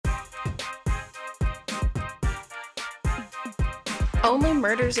Only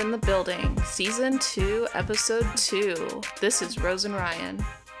Murders in the Building, Season 2, Episode 2. This is Rose and Ryan.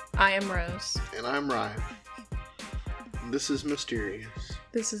 I am Rose. And I'm Ryan. This is mysterious.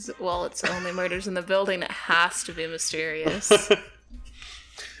 It's Only Murders in the Building. It has to be mysterious.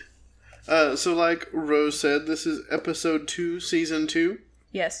 So like Rose said, this is Episode 2, Season 2.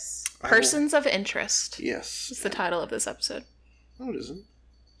 Yes. Persons of Interest. Yes. That's the title of this episode. No, it isn't.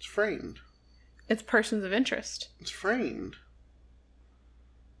 It's framed. It's Persons of Interest. It's framed.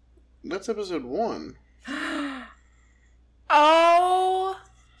 That's Episode 1. Oh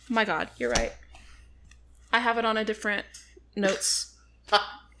my god, you're right. I have it on a different notes.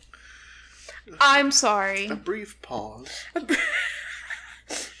 I'm sorry. A brief pause.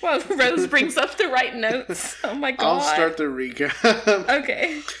 Well, Rose brings up the right notes. Oh my god. I'll start the recap.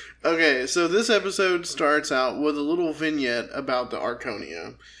 Okay. Okay, so this episode starts out with a little vignette about the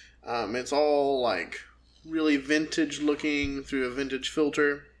Arconia. It's all like really vintage looking through a vintage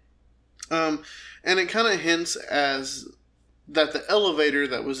filter. And it kind of hints as that the elevator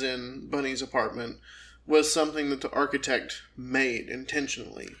that was in Bunny's apartment was something that the architect made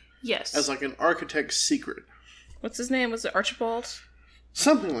intentionally. Yes. As like an architect's secret. What's his name? Was it Archibald?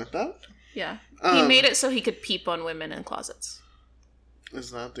 Something like that. Yeah. He made it so he could peep on women in closets.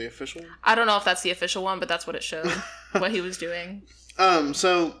 Is that the official? I don't know if that's the official one, but that's what it showed. What he was doing.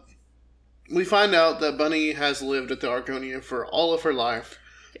 So we find out that Bunny has lived at the Arconia for all of her life.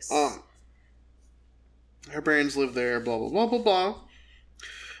 Yes. Her parents live there, blah, blah, blah, blah, blah.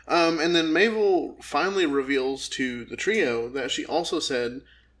 And then Mabel finally reveals to the trio that she also said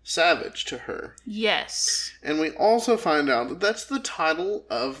savage to her. Yes. And we also find out that that's the title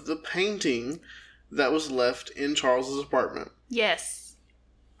of the painting that was left in Charles's apartment. Yes.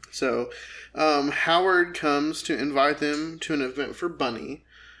 So, Howard comes to invite them to an event for Bunny.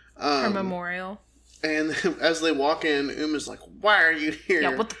 Her memorial. And as they walk in, is like, why are you here?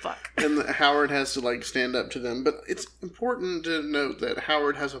 Yeah, what the fuck? And Howard has to, like, stand up to them. But it's important to note that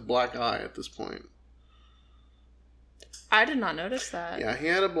Howard has a black eye at this point. I did not notice that. Yeah, he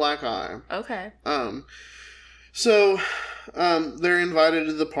had a black eye. Okay. So, they're invited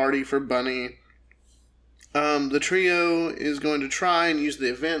to the party for Bunny. The trio is going to try and use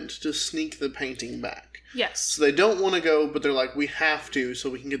the event to sneak the painting back. Yes. So they don't want to go, but they're like, we have to so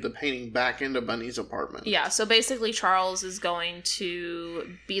we can get the painting back into Bunny's apartment. Yeah, so basically Charles is going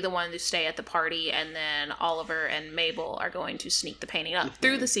to be the one to stay at the party, and then Oliver and Mabel are going to sneak the painting up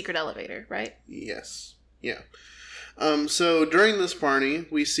through the secret elevator, right? Yes. Yeah. So during this party,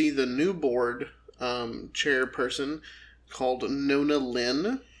 we see the new board chairperson called Nona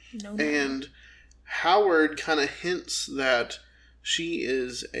Lynn. And Howard kind of hints that she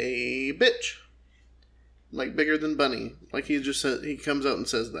is a bitch. Like, bigger than Bunny. Like, he just said, he comes out and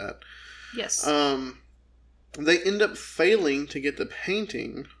says that. Yes. They end up failing to get the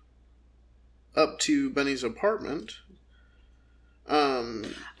painting up to Bunny's apartment. Oh,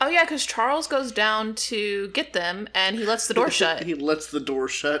 yeah, because Charles goes down to get them, and he lets the door shut. He lets the door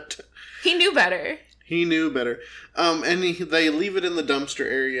shut. He knew better. And they leave it in the dumpster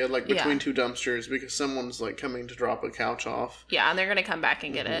area, like, between two dumpsters, because someone's, like, coming to drop a couch off. Yeah, and they're going to come back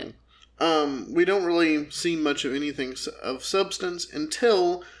and get it. We don't really see much of anything of substance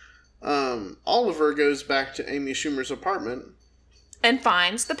until Oliver goes back to Amy Schumer's apartment. And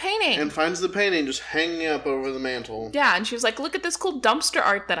finds the painting. Just hanging up over the mantle. Yeah, and she was like, look at this cool dumpster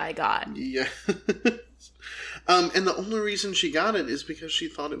art that I got. Yeah. And the only reason she got it is because she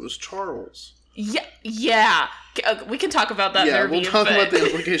thought it was Charles. Yeah. We can talk about that. Yeah, we'll talk about the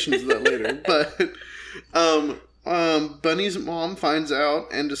implications of that later. But Bunny's mom finds out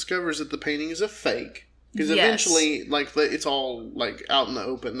and discovers that the painting is a fake. Because eventually, like, it's all, like, out in the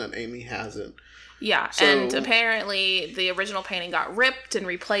open that Amy has it. Yeah, and apparently the original painting got ripped and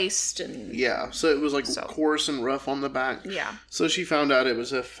replaced. And yeah, so it was, like, coarse and rough on the back. Yeah. So she found out it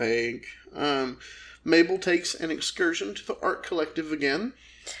was a fake. Mabel takes an excursion to the art collective again.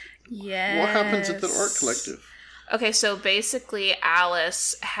 Yes. What happens at the art collective? Okay, so basically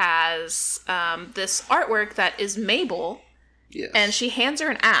Alice has this artwork that is Mabel. Yes. And she hands her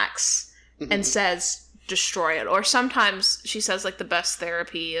an axe and says, destroy it. Or sometimes she says, like, the best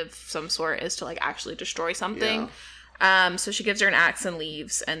therapy of some sort is to, like, actually destroy something. Yeah. So she gives her an axe and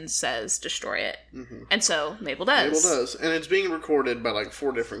leaves and says, destroy it. Mm-hmm. And so Mabel does. And it's being recorded by, like,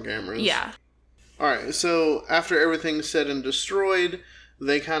 4 different cameras. Yeah. Alright, so after everything's said and destroyed,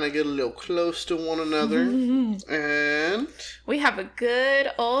 they kind of get a little close to one another. And we have a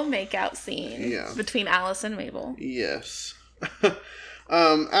good old makeout scene between Alice and Mabel. Yes.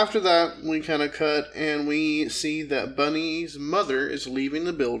 After that, we kind of cut and we see that Bunny's mother is leaving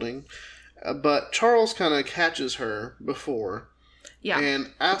the building, but Charles kind of catches her before. Yeah.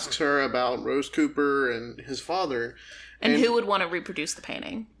 And asks her about Rose Cooper and his father. And who would want to reproduce the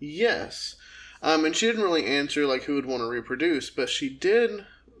painting. Yes. And she didn't really answer, like, who would want to reproduce, but she did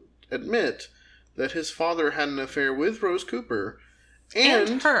admit that his father had an affair with Rose Cooper.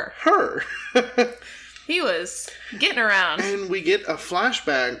 And her. He was getting around. And we get a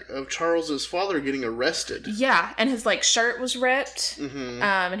flashback of Charles's father getting arrested. Yeah, and his, like, shirt was ripped. Mm-hmm.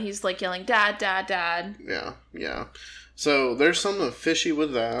 And he's, like, yelling, Dad, Dad, Dad. Yeah. So there's something fishy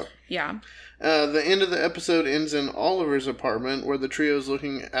with that. Yeah. The end of the episode ends in Oliver's apartment where the trio's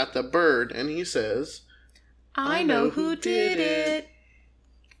looking at the bird, and he says, I know who did it.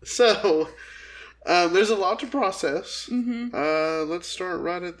 So, there's a lot to process. Mm-hmm. Let's start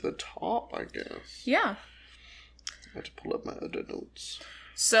right at the top, I guess. Yeah. I have to pull up my other notes.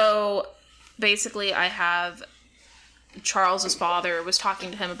 So, basically, I have Charles's father was talking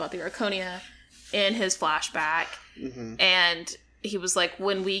to him about the Arconia in his flashback, and he was like,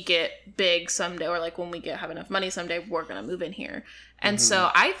 when we get big someday, or like when we have enough money someday, we're going to move in here. And so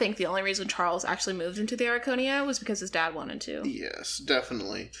I think the only reason Charles actually moved into the Arconia was because his dad wanted to. Yes,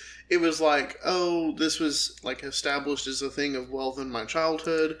 definitely. It was like, oh, this was like established as a thing of wealth in my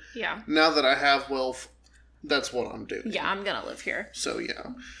childhood. Yeah. Now that I have wealth, that's what I'm doing. Yeah, I'm going to live here. So,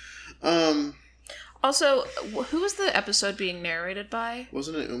 yeah. Also, who was the episode being narrated by?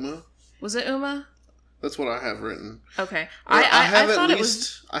 Wasn't it Uma? Was it Uma? That's what I have written. Okay. I thought it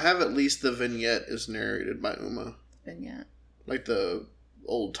was... I have at least the vignette is narrated by Uma. Vignette. Like the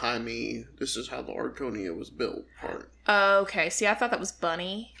old-timey, this is how the Arconia was built part. Okay. See, I thought that was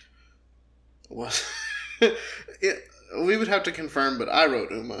Bunny. What? We would have to confirm, but I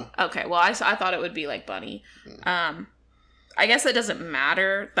wrote Uma. Okay. Well, I thought it would be like Bunny. I guess it doesn't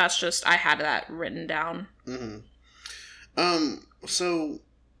matter. That's just, I had that written down. So...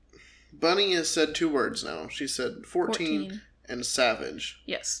 Bunny has said 2 words now. She said 14. And savage.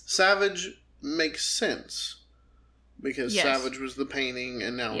 Yes. Savage makes sense. Because Savage was the painting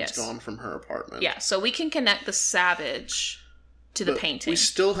and now it's gone from her apartment. Yeah, so we can connect the savage to the painting. We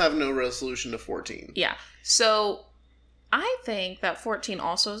still have no resolution to 14. Yeah. So I think that 14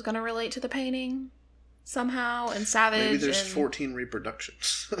 also is going to relate to the painting somehow, and savage. Maybe there's 14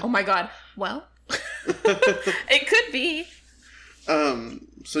 reproductions. Oh my god. Well, it could be.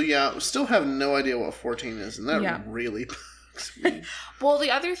 So yeah, still have no idea what 14 is, and that really bugs me. Well, the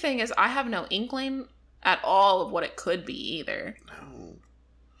other thing is I have no inkling at all of what it could be either. No.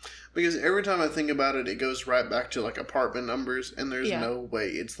 Because every time I think about it, it goes right back to like apartment numbers, and there's no way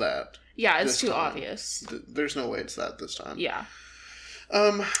it's that. Yeah, it's too obvious. There's no way it's that this time. Yeah.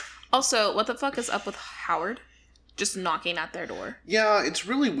 Also, what the fuck is up with Howard? Just knocking at their door. Yeah, it's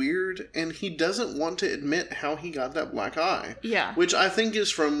really weird, and he doesn't want to admit how he got that black eye. Yeah. Which I think is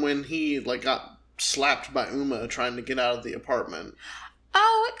from when he, like, got slapped by Uma trying to get out of the apartment.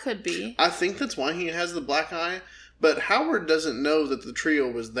 Oh, it could be. I think that's why he has the black eye, but Howard doesn't know that the trio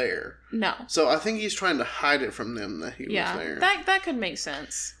was there. No. So I think he's trying to hide it from them that he was there. Yeah, that could make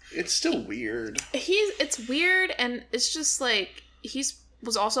sense. It's still weird. It's weird, and it's just, like,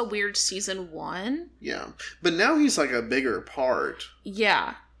 was also weird season 1. Yeah. But now he's like a bigger part.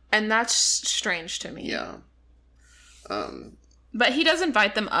 Yeah. And that's strange to me. Yeah. But he does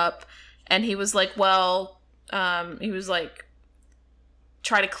invite them up, and he was like, well, he was like,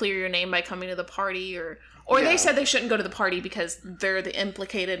 try to clear your name by coming to the party, or they said they shouldn't go to the party because they're the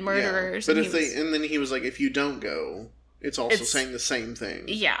implicated murderers. Yeah. But and then he was like, if you don't go, it's also saying the same thing.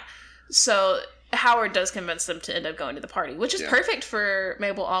 Yeah. So Howard does convince them to end up going to the party, which is perfect for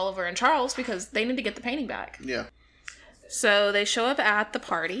Mabel, Oliver, and Charles because they need to get the painting back. Yeah. So they show up at the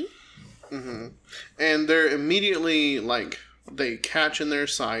party. Mm-hmm. And they're immediately, like, they catch in their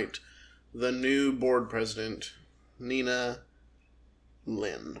sight the new board president, Nina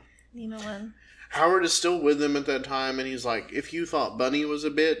Lynn. Howard is still with them at that time, and he's like, if you thought Bunny was a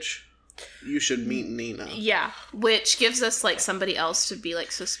bitch, you should meet Nina. Yeah, which gives us, like, somebody else to be,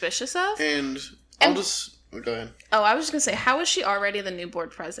 like, suspicious of. And I'll just... Go ahead. Oh, I was just going to say, how is she already the new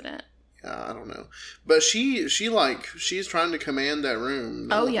board president? Yeah, I don't know. But she's trying to command that room.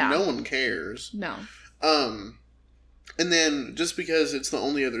 No one cares. No. And then, just because it's the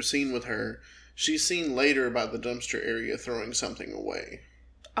only other scene with her, she's seen later by the dumpster area throwing something away.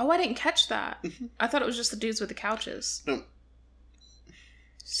 Oh, I didn't catch that. I thought it was just the dudes with the couches. No.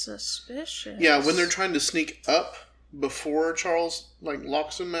 Suspicious. Yeah, when they're trying to sneak up before Charles, like,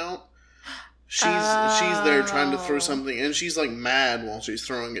 locks them out, she's there trying to throw something, and she's, like, mad while she's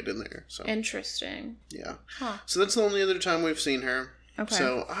throwing it in there. So interesting. Yeah. Huh. So that's the only other time we've seen her. Okay.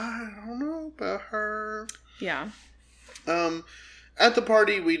 So, I don't know about her. Yeah. At the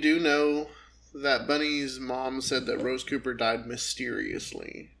party, we do know that Bunny's mom said that Rose Cooper died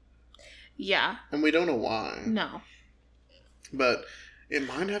mysteriously. Yeah. And we don't know why. No. But it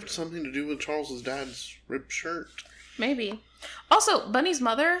might have something to do with Charles's dad's ripped shirt. Maybe. Also, Bunny's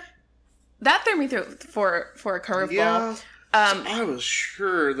mother, that threw me for a curveball. Yeah. I was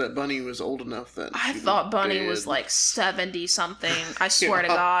sure that Bunny was old enough that I thought Bunny was like 70-something. I swear to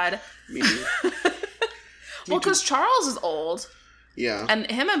God. Me too. Well, because Charles is old. Yeah. And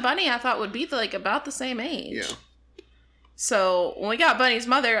him and Bunny, I thought, would be like about the same age. Yeah. So when we got Bunny's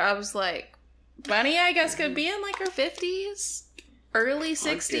mother, I was like, Bunny, I guess, could be in like her 50s, early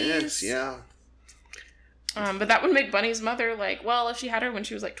 60s. I guess, yeah. But that would make Bunny's mother like, well, if she had her when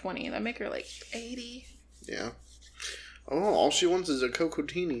she was like 20, that'd make her like 80. Yeah. Oh, all she wants is a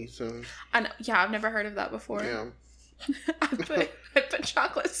Cocotini, so. I know. Yeah, I've never heard of that before. Yeah. I put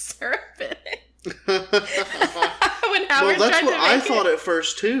chocolate syrup in it. When Howard well, that's tried what to I make thought at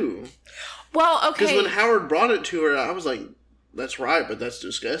first too. Well, okay. Because when Howard brought it to her, I was like, "That's right, but that's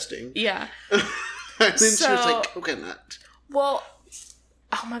disgusting." Yeah. And then she was like, "Coconut." Well,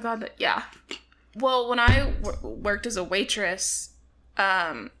 oh my God, yeah. Well, when I worked as a waitress,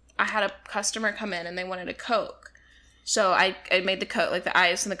 I had a customer come in and they wanted a Coke. So I made the Coke, like the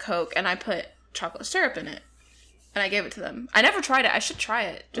ice and the Coke, and I put chocolate syrup in it. And I gave it to them. I never tried it. I should try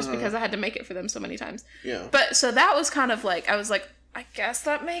it, just because I had to make it for them so many times. Yeah. But, so that was kind of like, I was like, I guess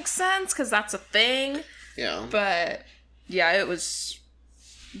that makes sense, because that's a thing. Yeah. But, yeah, it was...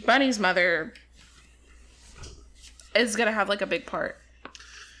 Bunny's mother is going to have, like, a big part.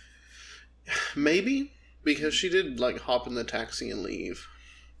 Maybe, because she did, like, hop in the taxi and leave.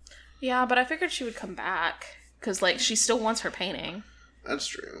 Yeah, but I figured she would come back, because, like, she still wants her painting. That's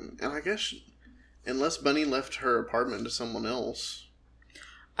true. And I guess... Unless Bunny left her apartment to someone else.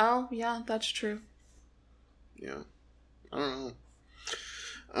 Oh, yeah, that's true. Yeah. I don't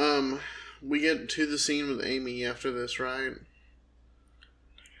know. We get to the scene with Amy after this, right?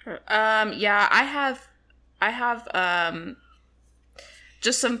 Yeah, I have,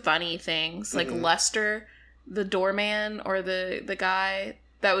 just some funny things. Like Lester, the doorman, or the guy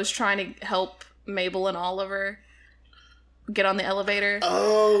that was trying to help Mabel and Oliver get on the elevator.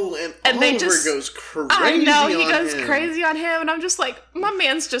 Oh, and Oliver goes crazy on him. I know, he goes crazy on him, and I'm just like, my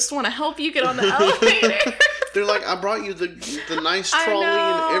mans just want to help you get on the elevator. They're like, I brought you the nice trolley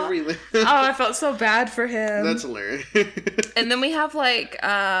and everything. Oh, I felt so bad for him. That's hilarious. And then we have, like,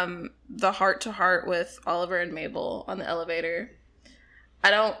 the heart-to-heart with Oliver and Mabel on the elevator. I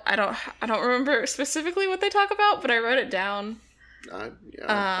don't remember specifically what they talk about, but I wrote it down. I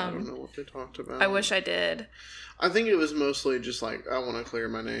don't know what they talked about. I wish I did. I think it was mostly just like, I want to clear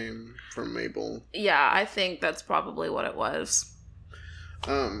my name from Mabel. Yeah, I think that's probably what it was.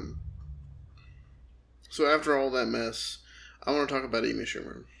 So after all that mess, I want to talk about Amy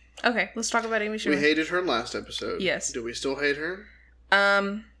Schumer. Okay, let's talk about Amy Schumer. We hated her last episode. Yes. Do we still hate her?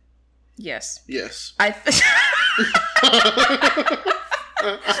 Yes. Yes.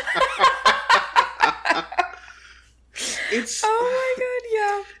 It's... Oh my God,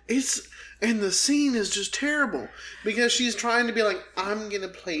 yeah. It's... And the scene is just terrible. Because she's trying to be like, I'm going to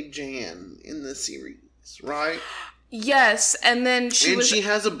play Jan in the series, right? Yes, and then she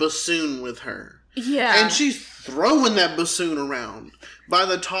has a bassoon with her. Yeah. And she's throwing that bassoon around by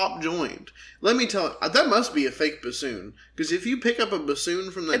the top joint. Let me tell you, that must be a fake bassoon. Because if you pick up a bassoon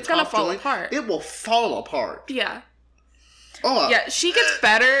from that top joint, apart. It will fall apart. Yeah. Oh, yeah, she gets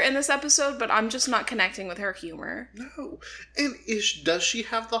better in this episode, but I'm just not connecting with her humor. No. And does she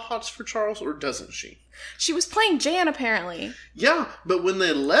have the hots for Charles, or doesn't she? She was playing Jan, apparently. Yeah, but when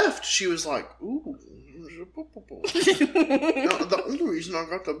they left, she was like, ooh. The only reason I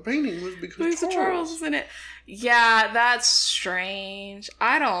got the painting was because Charles was in it. Yeah, that's strange.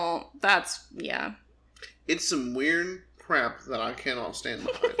 Yeah. It's some weird crap that I cannot stand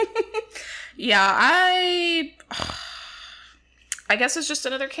behind. Yeah, I guess it's just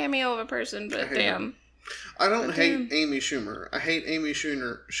another cameo of a person, but damn. I don't hate Amy Schumer. I hate Amy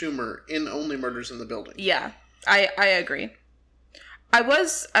Schumer in Only Murders in the Building. Yeah, I agree. I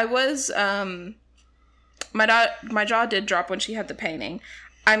was my jaw did drop when she had the painting.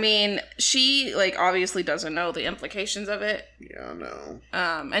 I mean, she, like, obviously doesn't know the implications of it. Yeah, I know.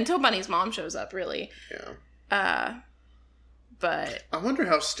 Until Bunny's mom shows up, really. Yeah. But I wonder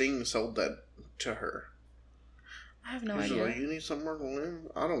how Sting sold that to her. I have no idea. Like, you need somewhere to live?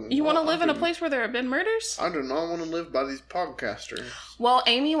 I don't know. You want to live in a place where there have been murders? I do not want to live by these podcasters. Well,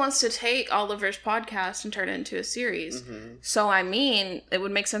 Amy wants to take Oliver's podcast and turn it into a series. Mm-hmm. So, I mean, it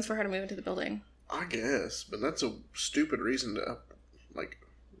would make sense for her to move into the building. I guess, but that's a stupid reason to,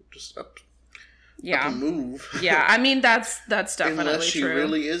 Yeah. Up a move. Yeah, I mean, that's definitely Unless she true.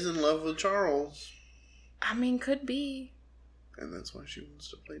 really is in love with Charles. I mean, could be. And that's why she wants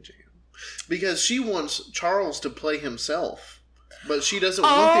to play Jan. Because she wants Charles to play himself. But she doesn't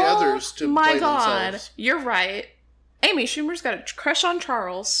want the others to play themselves. You're right. Amy Schumer's got a crush on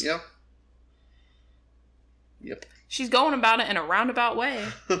Charles. Yep. Yep. She's going about it in a roundabout way.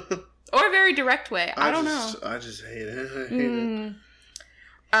 Or a very direct way. I don't know. I just hate it. I hate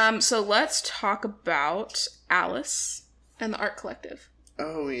it. So let's talk about Alice and the Art Collective.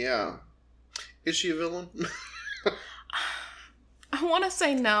 Oh, yeah. Is she a villain? I want to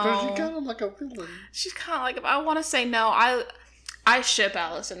say no. But she's kind of like a villain. She's kind of like... I want to say no. I ship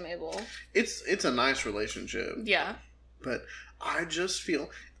Alice and Mabel. It's a nice relationship. Yeah. But I just feel...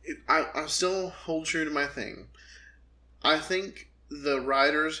 I still hold true to my thing. I think the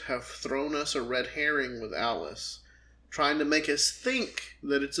writers have thrown us a red herring with Alice, trying to make us think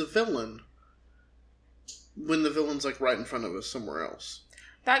that it's a villain, when the villain's like right in front of us somewhere else.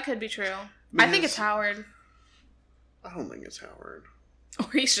 That could be true. Because I think it's Howard. I don't think it's Howard. Or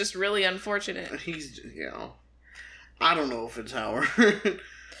he's just really unfortunate. Yeah. I don't know if it's Howard.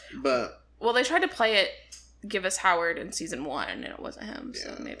 But... Well, they tried to play it, give us Howard in season 1, and it wasn't him. So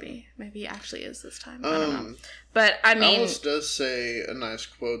yeah. maybe he actually is this time. I don't know. But, I mean... Alice does say a nice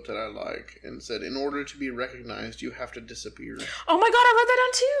quote that I like, and said, in order to be recognized, you have to disappear. Oh my god, I wrote that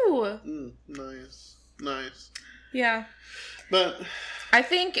down too! Nice. Yeah. But... I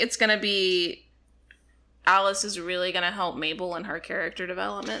think it's gonna be... Alice is really gonna help Mabel in her character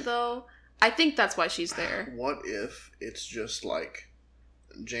development, though. I think that's why she's there. What if it's just like...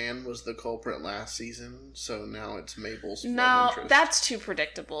 Jan was the culprit last season, so now it's Mabel's love interest? No, that's too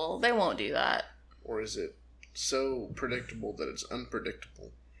predictable. They won't do that. Or is it so predictable that it's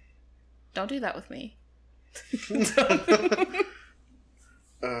unpredictable? Don't do that with me.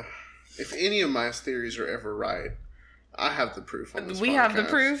 If any of my theories are ever right, I have the proof on this podcast. We have the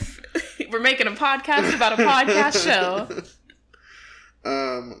proof. We're making a podcast about a podcast show.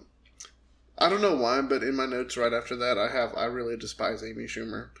 I don't know why, but in my notes right after that, I really despise Amy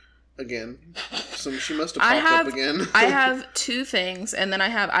Schumer. Again. So she must have popped up again. I have 2 things, and then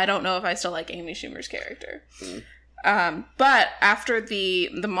I don't know if I still like Amy Schumer's character. But after the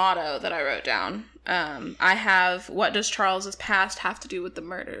motto that I wrote down, I have, what does Charles's past have to do with the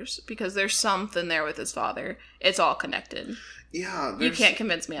murders? Because there's something there with his father. It's all connected. Yeah. You can't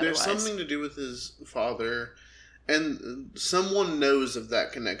convince me otherwise. There's something to do with his father. And someone knows of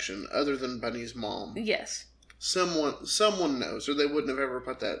that connection other than Bunny's mom. Yes. Someone knows, or they wouldn't have ever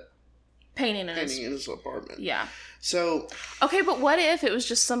put that painting in his apartment. Yeah. So... Okay, but what if it was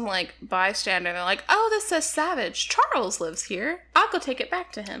just some, like, bystander and they're like, oh, this says Savage. Charles lives here. I'll go take it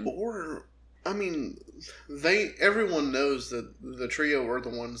back to him. Or, I mean, everyone knows that the trio are the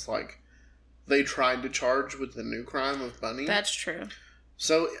ones, like, they tried to charge with the new crime of Bunny. That's true.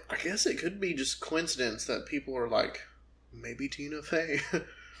 So, I guess it could be just coincidence that people are like, maybe Tina Fey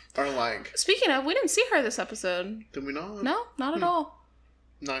are like... Speaking of, we didn't see her this episode. Did we not? No, not at all.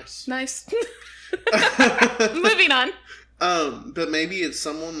 Nice. Moving on. But maybe it's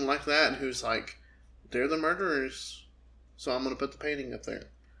someone like that who's like, they're the murderers, so I'm going to put the painting up there.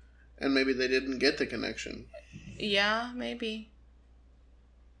 And maybe they didn't get the connection. Yeah, maybe.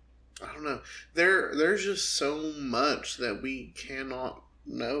 I don't know. There's just so much that we cannot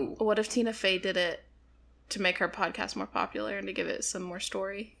know. What if Tina Fey did it to make her podcast more popular and to give it some more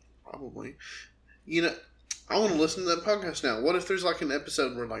story? Probably. You know, I want to listen to that podcast now. What if there's like an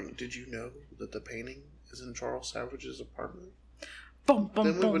episode where like, did you know that the painting is in Charles Savage's apartment? Boom, boom,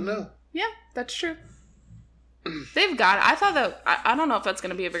 then we would know. Yeah, that's true. They've got it. I thought that... I don't know if that's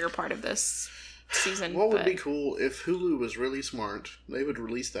going to be a bigger part of this season. What would be cool if Hulu was really smart? They would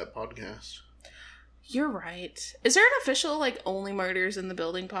release that podcast. You're right. Is there an official, like, Only Murders in the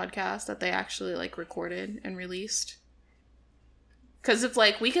Building podcast that they actually, like, recorded and released? Because if,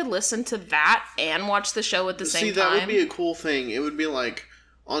 like, we could listen to that and watch the show at the same time. See, that would be a cool thing. It would be like,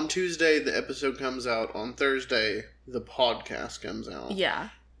 on Tuesday, the episode comes out. On Thursday, the podcast comes out. Yeah.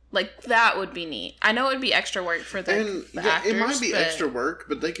 Like, that would be neat. I know it would be extra work for the actors. It might be extra work,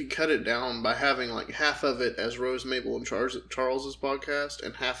 but they could cut it down by having, like, half of it as Rose, Mabel, and Charles's podcast,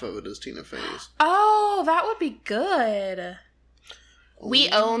 and half of it as Tina Fey's. Oh, that would be good. We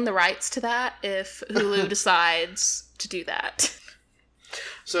own the rights to that if Hulu decides to do that.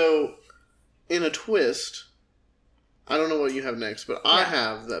 So, in a twist, I don't know what you have next, but I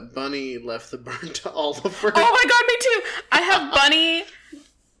have that Bunny left the burnt Oliver. Oh my god, me too! I have Bunny...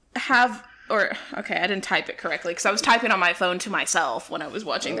 okay, I didn't type it correctly because I was typing on my phone to myself when I was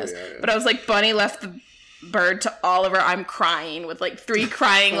watching this. Yeah. But I was like, Bunny left bird to Oliver, I'm crying, with like 3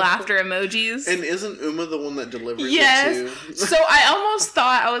 crying laughter emojis. And isn't Uma the one that delivers yes. it too? So I almost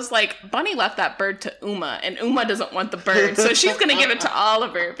thought, I was like, Bunny left that bird to Uma, and Uma doesn't want the bird, so she's gonna give it to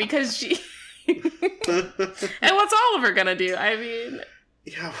Oliver because she. And what's Oliver gonna do? I mean,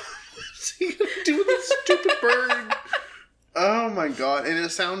 yeah, what's he gonna do with this stupid bird? Oh my god! And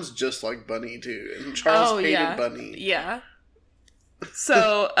it sounds just like Bunny too. And Charles hated Bunny. Yeah.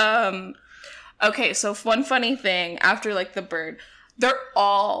 So, okay, so one funny thing, after, like, the bird, they're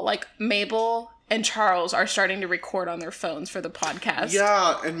all, like, Mabel and Charles are starting to record on their phones for the podcast.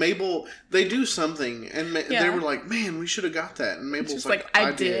 Yeah, and Mabel, they do something, and they were like, man, we should have got that. And Mabel's like,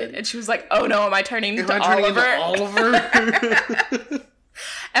 I did. And she was like, oh no, am I turning into Oliver?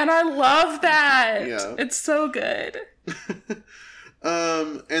 And I love that. Yeah. It's so good.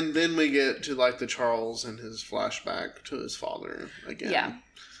 And then we get to, like, the Charles and his flashback to his father again. Yeah.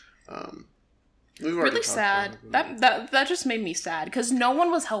 We've really sad. That just made me sad because no one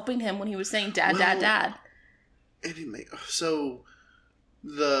was helping him when he was saying dad, dad. And so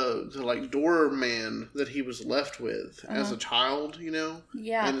the like doorman that he was left with as a child, you know,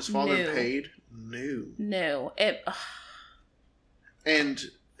 and his father knew.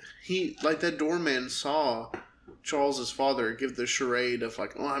 And he, like, that doorman saw Charles's father give the charade of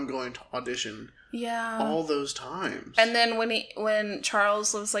like, oh, I'm going to audition. Yeah. All those times. And then when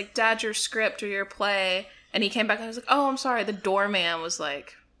Charles was like, Dad, your script or your play, and he came back and he was like, oh, I'm sorry, the doorman was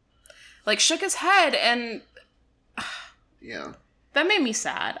like shook his head, and yeah. That made me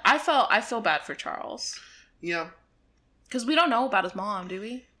sad. I feel bad for Charles. Yeah. Because we don't know about his mom, do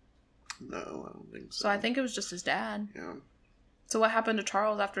we? No, I don't think so. So I think it was just his dad. Yeah. So what happened to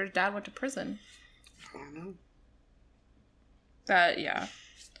Charles after his dad went to prison? I don't know. Yeah.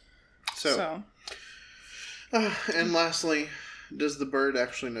 So. And lastly, does the bird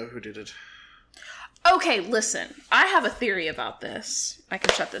actually know who did it? Okay, listen. I have a theory about this. I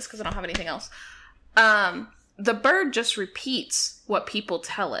can shut this because I don't have anything else. The bird just repeats what people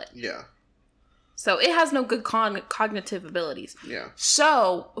tell it. Yeah. So it has no good cognitive abilities. Yeah.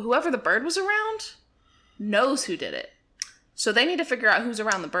 So whoever the bird was around knows who did it. So they need to figure out who's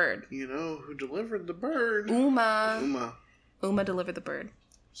around the bird. You know who delivered the bird? Uma delivered the bird.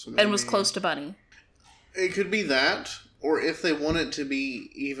 So and was close to Bunny. It could be that, or if they want it to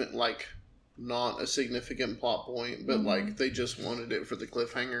be even, like, not a significant plot point, but, like, they just wanted it for the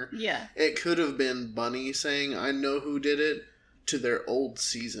cliffhanger. Yeah. It could have been Bunny saying, I know who did it, to their old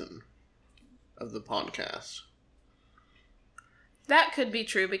season of the podcast. That could be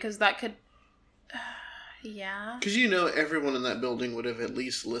true, because that could... yeah. Because, you know, everyone in that building would have at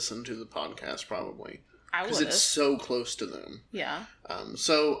least listened to the podcast, probably. I would have. Because it's so close to them. Yeah.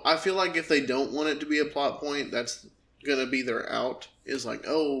 So I feel like if they don't want it to be a plot point, that's going to be their out. Is like,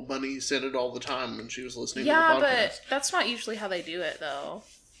 oh, Bunny said it all the time when she was listening to the podcast. Yeah, but that's not usually how they do it, though.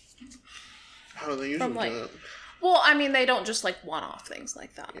 How do they usually do it? Well, I mean, they don't just, like, one-off things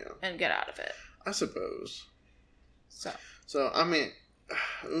like that and get out of it. I suppose. So I mean,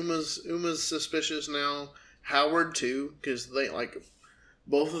 Uma's suspicious now. Howard, too, because they, like...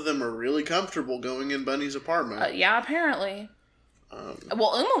 Both of them are really comfortable going in Bunny's apartment. Yeah, apparently.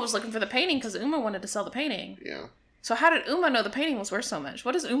 Well, Uma was looking for the painting because Uma wanted to sell the painting. Yeah. So how did Uma know the painting was worth so much?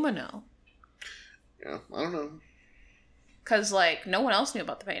 What does Uma know? Yeah, I don't know. Because, like, no one else knew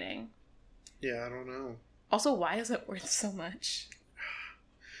about the painting. Yeah, I don't know. Also, why is it worth so much?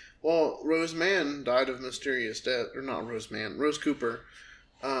 Well, Rose Mann died of mysterious death. Or not Rose Mann. Rose Cooper.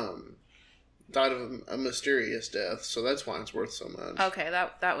 Died of a mysterious death, so that's why it's worth so much. Okay,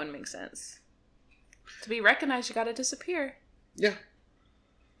 that would make sense. To be recognized, you gotta disappear. Yeah.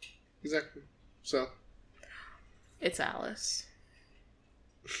 Exactly. So. It's Alice.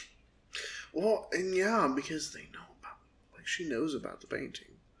 Well, and yeah, because they know about, like, she knows about the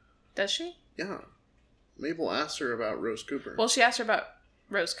painting. Does she? Yeah. Mabel asked her about Rose Cooper. Well, she asked her about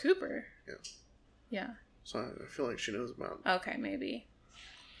Rose Cooper. Yeah. Yeah. So I feel like she knows about it. Okay, maybe.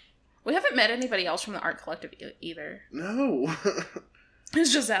 We haven't met anybody else from the art collective either. No.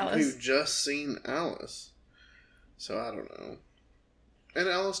 It's just Alice. We've just seen Alice. So I don't know. And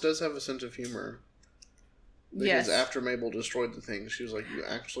Alice does have a sense of humor. Because after Mabel destroyed the thing, she was like, you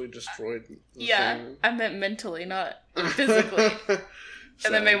actually destroyed the thing? Yeah, I meant mentally, not physically.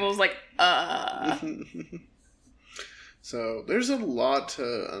 And then Mabel was like, So, there's a lot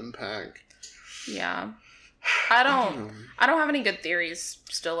to unpack. Yeah. I don't have any good theories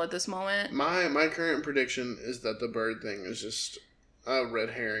still at this moment. My current prediction is that the bird thing is just a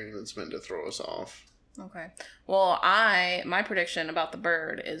red herring that's meant to throw us off. Okay. Well, my prediction about the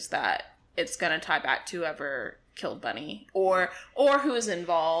bird is that it's gonna tie back to whoever killed Bunny or who is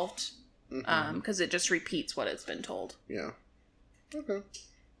involved because it just repeats what it's been told. Yeah. Okay.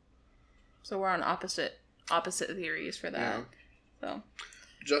 So we're on opposite theories for that. Yeah. So.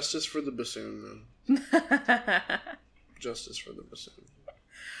 Justice for the bassoon, then. Justice for the bassoon.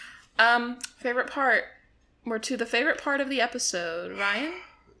 Favorite part. We're to the favorite part of the episode. Ryan?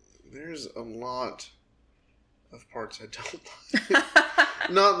 There's a lot of parts I don't like.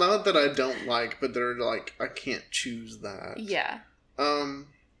 not that I don't like, but they're like, I can't choose that. Yeah.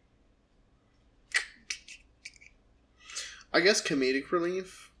 I guess comedic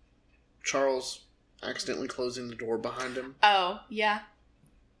relief. Charles accidentally closing the door behind him. Oh, yeah.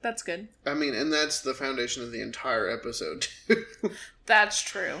 That's good. I mean, and that's the foundation of the entire episode, too. That's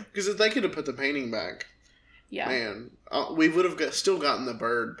true. Because if they could have put the painting back, man, we would have still gotten the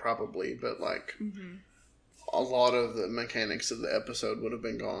bird, probably, but, like, a lot of the mechanics of the episode would have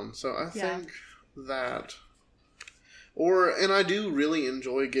been gone. So I think that... And I do really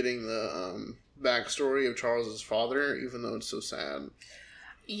enjoy getting the backstory of Charles's father, even though it's so sad.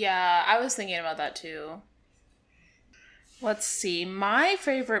 Yeah, I was thinking about that, too. Let's see. My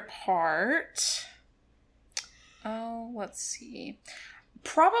favorite part... let's see.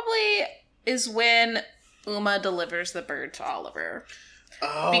 Probably is when Uma delivers the bird to Oliver.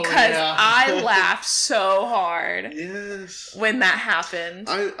 Oh, because I laughed so hard when that happened.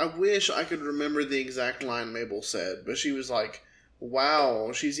 I wish I could remember the exact line Mabel said, but she was like,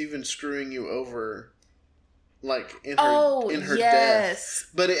 wow, she's even screwing you over, like, in her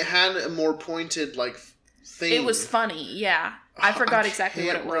death. But it had a more pointed, like, thing. It was funny, yeah. I forgot exactly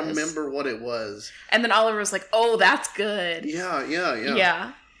what it was. I can't remember what it was. And then Oliver was like, oh, that's good. Yeah.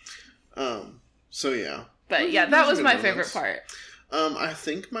 Yeah. So, yeah. But, yeah, that was my favorite part. I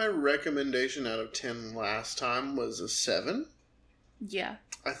think my recommendation out of 10 last time was a 7. Yeah.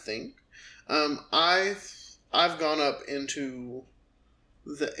 I think. I've gone up into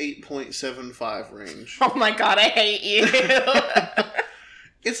the 8.75 range. Oh my god, I hate you.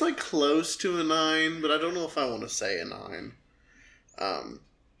 It's like close to a 9, but I don't know if I want to say a 9.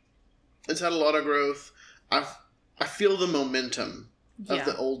 It's had a lot of growth. I feel the momentum of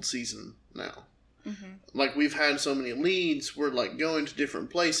the old season now. Mm-hmm. Like, we've had so many leads. We're, like, going to different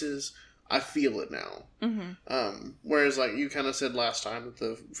places. I feel it now. Mm-hmm. Whereas, like, you kind of said last time that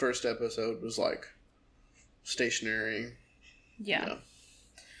the first episode was, like, stationary. Yeah.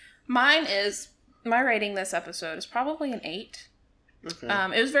 My rating this episode is probably an 8. Okay.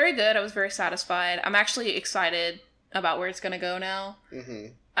 It was very good. I was very satisfied. I'm actually excited about where it's going to go now.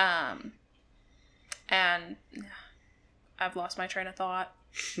 Mm-hmm. And I've lost my train of thought.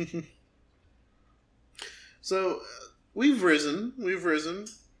 So, we've risen.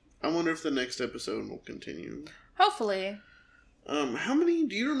 I wonder if the next episode will continue. Hopefully. Do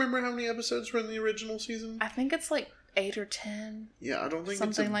you remember how many episodes were in the original season? I think it's like 8 or 10. Yeah, I don't think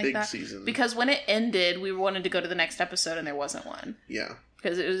something it's a like big that. Season. Because when it ended, we wanted to go to the next episode and there wasn't one. Yeah.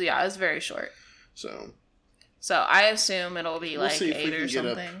 Because it was very short. So I assume it'll be like 8 or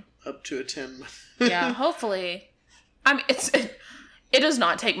something. Get up to a 10. Yeah, hopefully. I mean, it does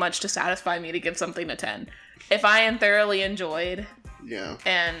not take much to satisfy me to give something a 10. If I am thoroughly enjoyed. Yeah.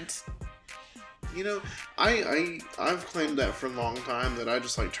 And... You know, I've claimed that for a long time, that I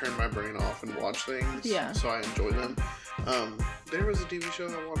just, like, turn my brain off and watch things. Yeah. So I enjoy them. There was a TV show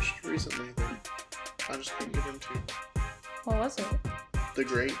I watched recently that I just couldn't get into. What was it? The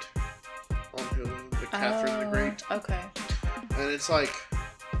Great. On Hulu. The Catherine the Great. Okay. And it's like,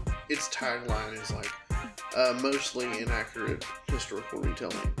 its tagline is like, mostly inaccurate historical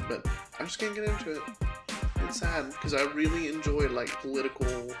retelling. But I just can't get into it. It's sad, because I really enjoy, like,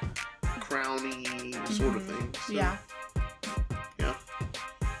 political... crowny sort of things. So, yeah.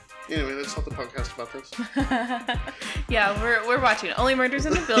 Anyway, that's not the podcast about this. Yeah, we're watching Only Murders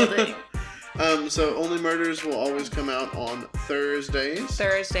in the Building. So Only Murders will always come out on Thursdays.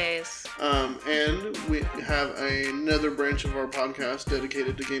 And we have another branch of our podcast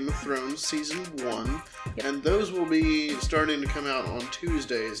dedicated to Game of Thrones Season 1. Yep. And those will be starting to come out on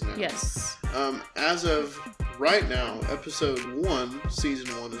Tuesdays now. Yes. As of right now, Episode 1, Season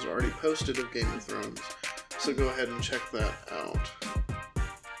 1 is already posted of Game of Thrones. So go ahead and check that out.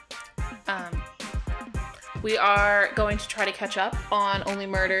 We are going to try to catch up on Only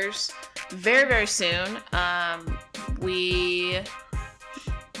Murders very, very soon. We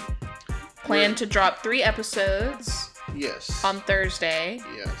plan to drop 3 episodes. Yes. On Thursday.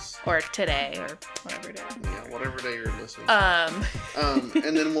 Yes. Or today, or whatever day. Yeah, whatever day you're listening.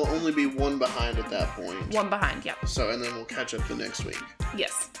 And then we'll only be one behind at that point. One behind, yeah. So, and then we'll catch up the next week.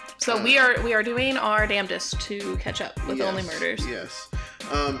 Yes. So we are doing our damnedest to catch up with Only Murders. Yes.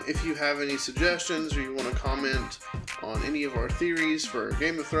 If you have any suggestions or you want to comment on any of our theories for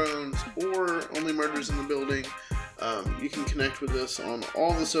Game of Thrones or Only Murders in the Building, you can connect with us on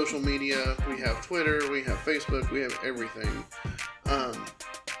all the social media. We have Twitter, we have Facebook, we have everything.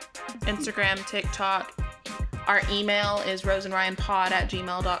 Instagram, TikTok. Our email is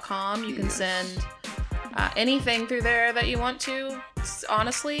roseandryanpod@gmail.com. You can send anything through there that you want to,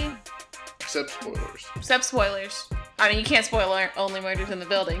 honestly. Except spoilers. I mean, you can't spoil Only Murders in the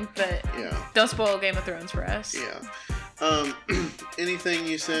Building, but don't spoil Game of Thrones for us. Yeah. Anything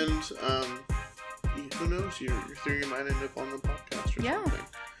you send, who knows, your theory might end up on the podcast or something.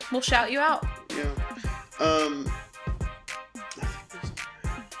 We'll shout you out. Yeah. I think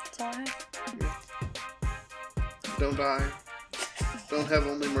that's all I have. Yeah. Don't die. Don't have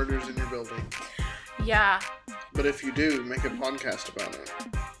only murders in your building. Yeah. But if you do, make a podcast about it.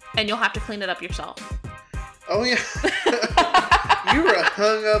 And you'll have to clean it up yourself. Oh, yeah. You were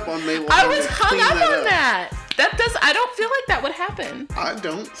hung up on Mabel. I was hung up on that. I don't feel like that would happen. I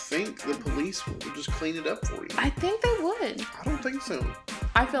don't think the police will just clean it up for you. I think they would. I don't think so.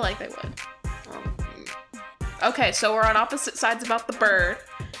 I feel like they would. Okay, so we're on opposite sides about the bird,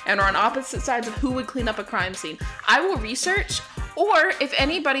 and we're on opposite sides of who would clean up a crime scene. I will research, or if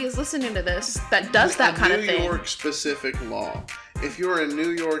anybody is listening to this that does that kind of thing. New York specific law. If you're in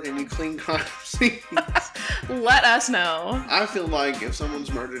New York and you clean crime scenes, let us know. I feel like if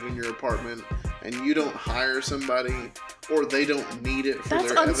someone's murdered in your apartment and you don't hire somebody or they don't need it for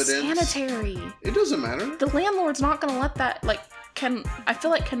their evidence. That's unsanitary. It doesn't matter. The landlord's not going to let that,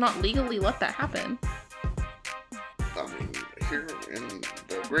 cannot legally let that happen. I mean, here in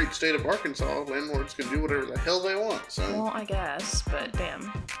the great state of Arkansas, landlords can do whatever the hell they want, so. Well, I guess, but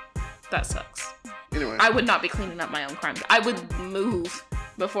damn. That sucks. Anyway. I would not be cleaning up my own crime. I would move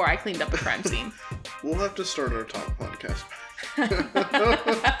before I cleaned up a crime scene. We'll have to start our talk podcast.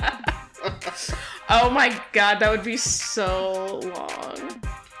 Oh my god, that would be so long.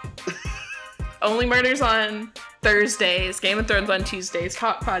 Only Murders on Thursdays, Game of Thrones on Tuesdays,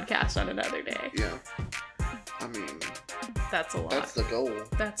 talk podcast on another day. Yeah. I mean, that's a lot. That's the goal.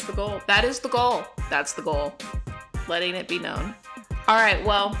 That's the goal. That is the goal. That's the goal. Letting it be known. All right,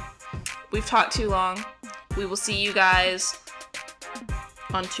 well, we've talked too long. We will see you guys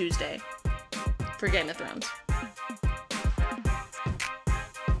on Tuesday for Game of Thrones.